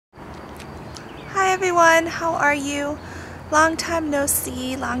everyone, how are you? Long time no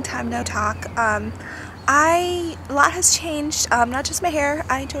see, long time no talk. A lot has changed, not just my hair.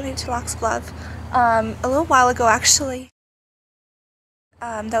 I donated to Locks of Love a little while ago actually.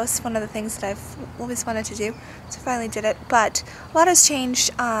 That was one of the things that I've always wanted to do, so I finally did it. But a lot has changed.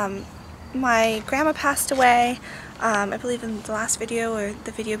 My grandma passed away. I believe in the last video or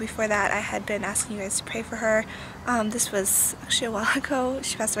the video before that I had been asking you guys to pray for her. This was actually a while ago.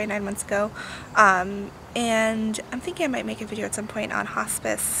 She passed away 9 months ago. And I'm thinking I might make a video at some point on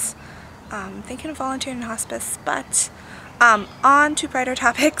hospice. Thinking of volunteering in hospice, but on to brighter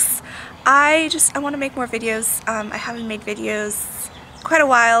topics. I want to make more videos. I haven't made videos quite a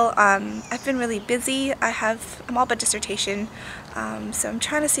while. I've been really busy. I'm all but dissertation, so I'm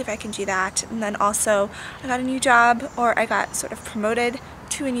trying to see if I can do that. And then also I got a new job, or I got sort of promoted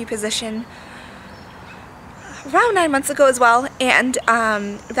to a new position around 9 months ago as well, and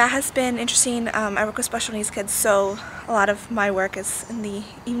that has been interesting. I work with special needs kids, so a lot of my work is in the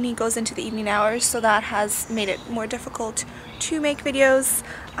evening, goes into the evening hours, so that has made it more difficult to make videos.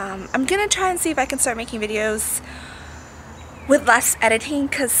 I'm gonna try and see if I can start making videos with less editing,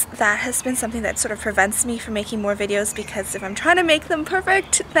 because that has been something that sort of prevents me from making more videos, because if I'm trying to make them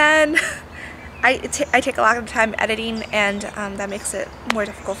perfect, then I take a lot of time editing, and that makes it more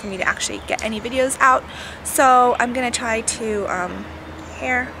difficult for me to actually get any videos out. So I'm gonna try to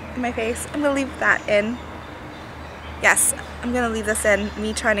hair in my face. I'm gonna leave that in. Yes, I'm gonna leave this in,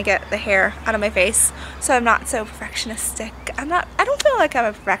 me trying to get the hair out of my face, so I'm not so perfectionistic. I don't feel like I'm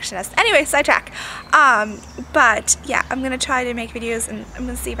a perfectionist. Anyway, sidetrack. But yeah, I'm gonna try to make videos, and I'm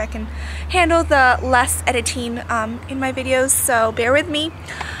gonna see if I can handle the less editing in my videos, so bear with me.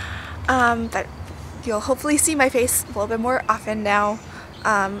 But you'll hopefully see my face a little bit more often now.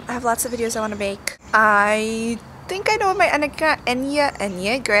 I have lots of videos I want to make. I think I know what my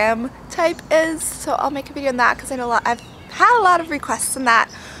Enneagram type is, so I'll make a video on that, because I know I've had a lot of requests on that,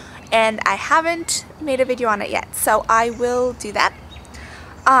 and I haven't made a video on it yet, so I will do that.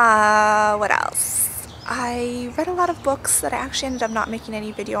 What else? I read a lot of books that I actually ended up not making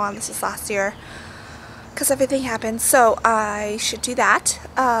any video on. This is last year, because everything happened, so I should do that.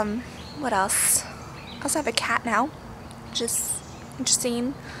 What else? I also have a cat now, which is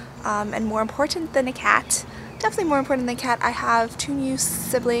interesting, and more important than a cat. Definitely more important than a cat. I have 2 new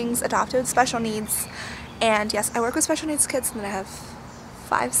siblings adopted with special needs, and yes, I work with special needs kids, and then I have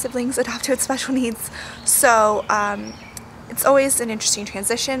 5 siblings adopted with special needs. So it's always an interesting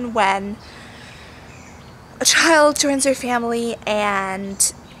transition when a child joins your family,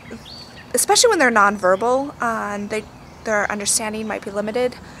 and especially when they're nonverbal, and their understanding might be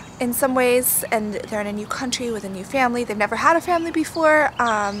limited in some ways, and they're in a new country with a new family. They've never had a family before.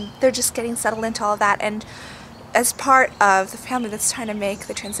 They're just getting settled into all of that, and as part of the family that's trying to make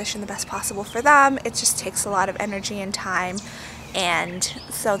the transition the best possible for them, it just takes a lot of energy and time. And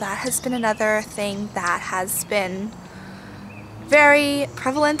so that has been another thing that has been very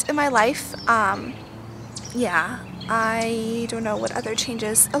prevalent in my life. Yeah, I don't know what other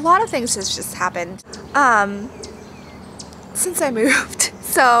changes. A lot of things has just happened since I moved.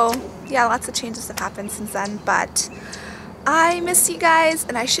 So yeah, lots of changes have happened since then, but I miss you guys,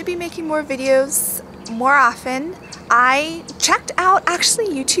 and I should be making more videos more often. I checked out actually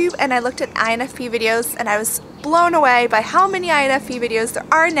YouTube, and I looked at INFP videos, and I was blown away by how many INFP videos there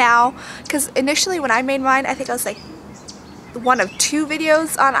are now, because initially when I made mine, I think I was like one of 2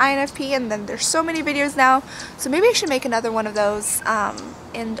 videos on INFP, and then there's so many videos now, so maybe I should make another one of those,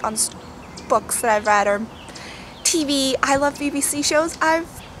 and on books that I've read, or TV. I love BBC shows, I've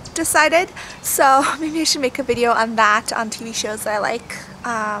decided, so maybe I should make a video on that, on TV shows that I like,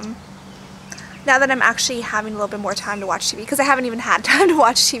 now that I'm actually having a little bit more time to watch TV, because I haven't even had time to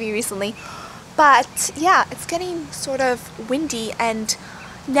watch TV recently. But yeah, it's getting sort of windy, and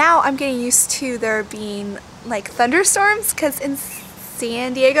now I'm getting used to there being like thunderstorms, because in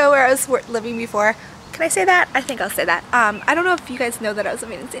San Diego, where I was living before, can I say that? I think I'll say that. I don't know if you guys know that I was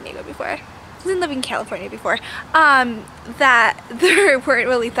living in San Diego before. I was living in California before. That there weren't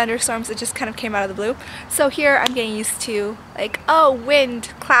really thunderstorms, it just kind of came out of the blue. So here I'm getting used to like, oh, wind,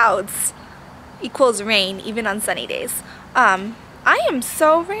 clouds equals rain, even on sunny days. I am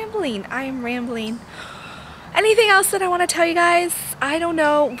so rambling. I am rambling. Anything else that I want to tell you guys? I don't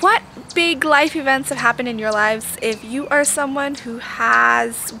know. What big life events have happened in your lives? If you are someone who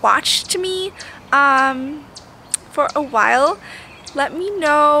has watched me for a while, let me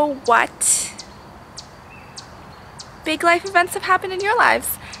know what big life events have happened in your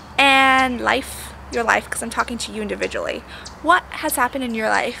lives, and your life, because I'm talking to you individually. What has happened in your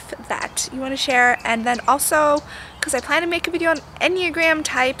life that you want to share? And then also, because I plan to make a video on Enneagram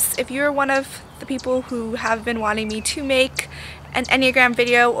types, if you're one of the people who have been wanting me to make an Enneagram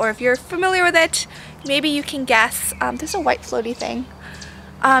video, or if you're familiar with it, maybe you can guess. There's a white floaty thing.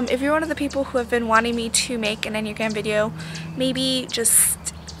 If you're one of the people who have been wanting me to make an Enneagram video, maybe just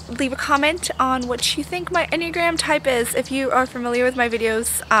leave a comment on what you think my Enneagram type is if you are familiar with my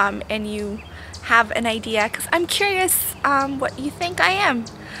videos and you have an idea, because I'm curious what you think I am,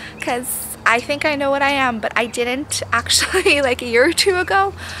 because I think I know what I am, but I didn't actually like a year or two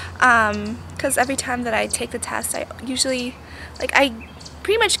ago, because every time that I take the test I usually, I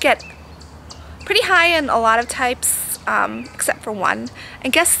pretty much get pretty high in a lot of types except for one. I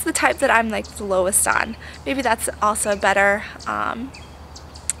guess the type that I'm like the lowest on. Maybe that's also a better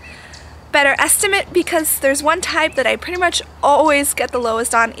estimate, because there's one type that I pretty much always get the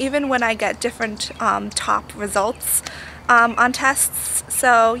lowest on, even when I get different top results on tests.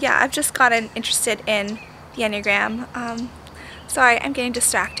 So yeah, I've just gotten interested in the Enneagram. Sorry, I'm getting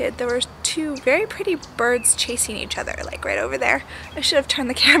distracted. There were two very pretty birds chasing each other, like right over there. I should have turned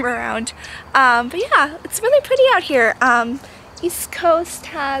the camera around. But yeah, it's really pretty out here. East Coast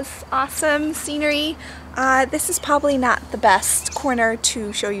has awesome scenery. This is probably not the best corner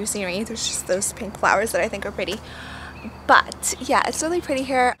to show you scenery. There's just those pink flowers that I think are pretty. But yeah, it's really pretty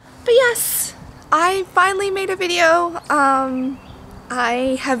here. But yes, I finally made a video.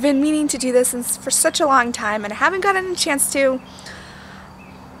 I have been meaning to do this for such a long time, and I haven't gotten a chance to.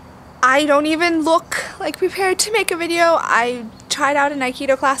 I don't even look like prepared to make a video. I tried out an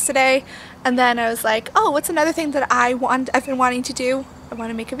Aikido class today, and then I was like, oh, what's another thing that I've been wanting to do? I want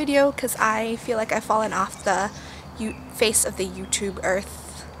to make a video because I feel like I've fallen off the face of the YouTube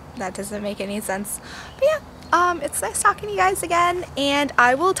earth. That doesn't make any sense. But yeah, it's nice talking to you guys again, and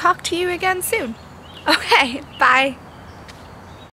I will talk to you again soon. Okay, bye.